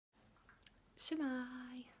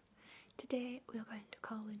Shemai! Today we are going to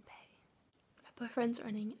Colwyn Bay. My boyfriend's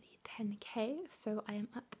running the 10k, so I am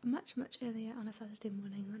up much earlier on a Saturday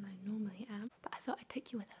morning than I normally am, but I thought I'd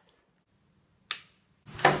take you with us.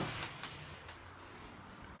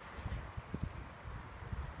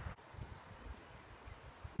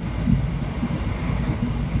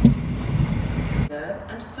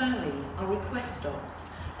 And Valley are request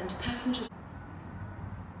stops, and passengers.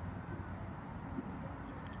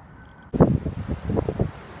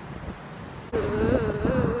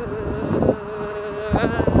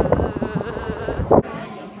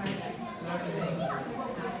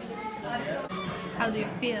 How do you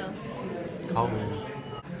feel? Colwyn,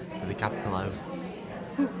 with a capital O.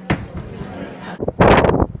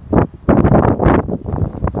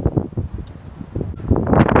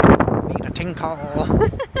 Need a tinkle!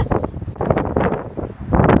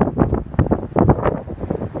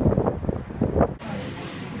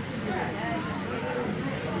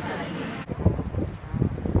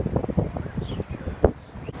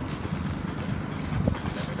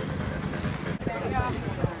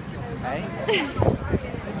 Hey?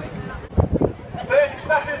 30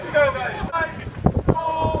 seconds to go, guys. 5,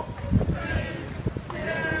 4, 3, 2,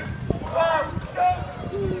 1, go!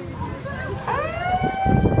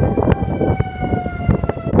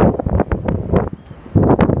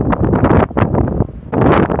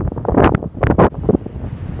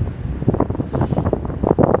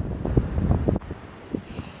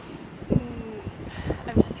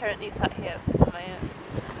 I'm just currently sat here on my own.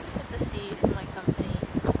 Sip the sea from my company.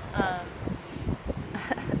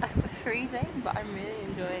 I'm freezing, but I'm really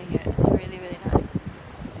enjoying it. It's really nice.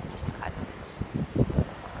 Just to kind of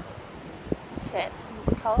sit and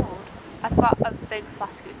be cold. I've got a big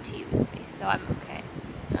flask of tea with me, so I'm okay.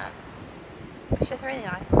 It's just really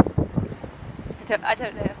nice. I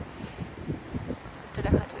don't know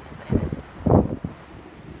how to explain it.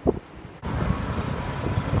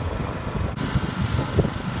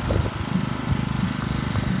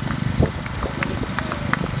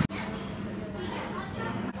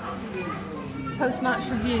 Post-match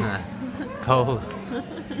review. Cold.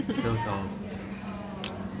 Still cold.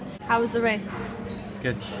 How was the race?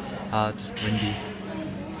 Good. Hard. Windy.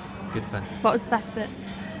 Good fun. What was the best bit?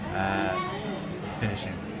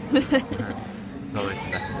 Finishing. It's always the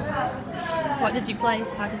best bit. What did you place?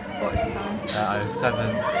 What was your time? I was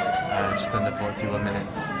 7th, just under 41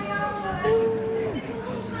 minutes.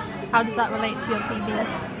 How does that relate to your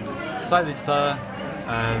PB? Slightly slower,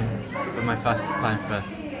 but my fastest time for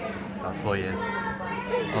about 4 years.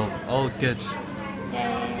 All good. Yay!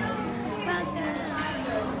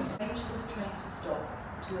 Arrange for the train to stop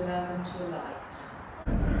to allow them to alight.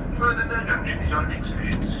 Further directions are next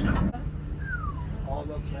stop. All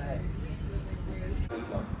okay.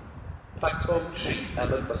 Platform 3,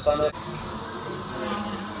 aby posane.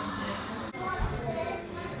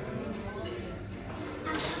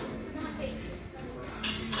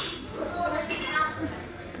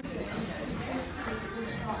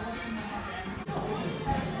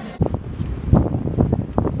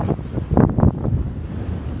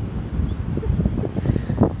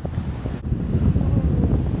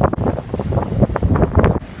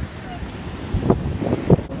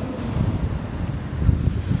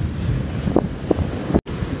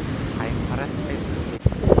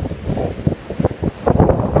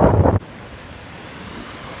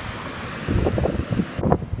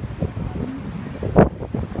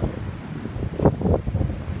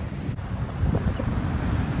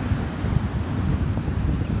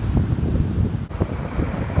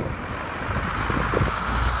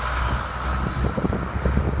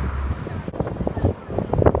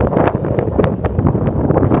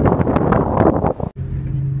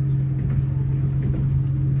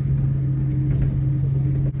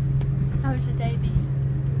 How was your day been?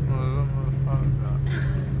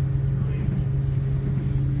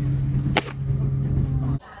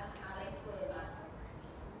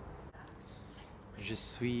 Je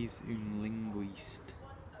suis une linguiste.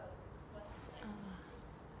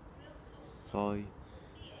 Soy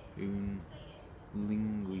un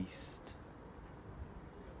linguiste.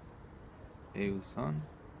 Eu sou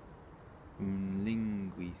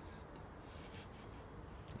linguiste.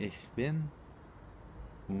 Ich bin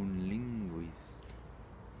linguist.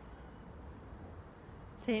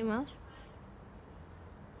 Say it in Welsh.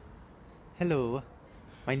 Hello,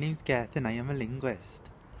 my name's Gert and I am a linguist.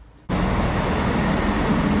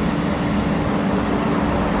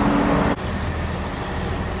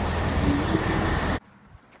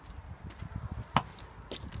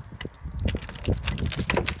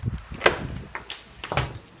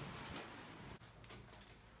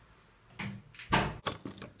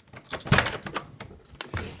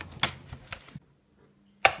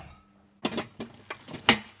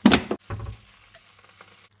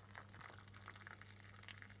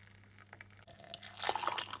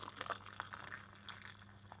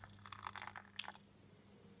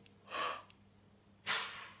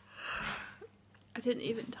 didn't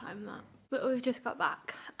even time that. But we've just got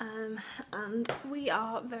back and we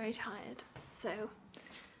are very tired, so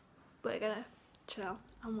we're gonna chill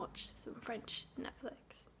and watch some French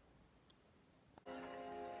Netflix.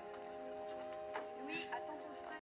 Oui,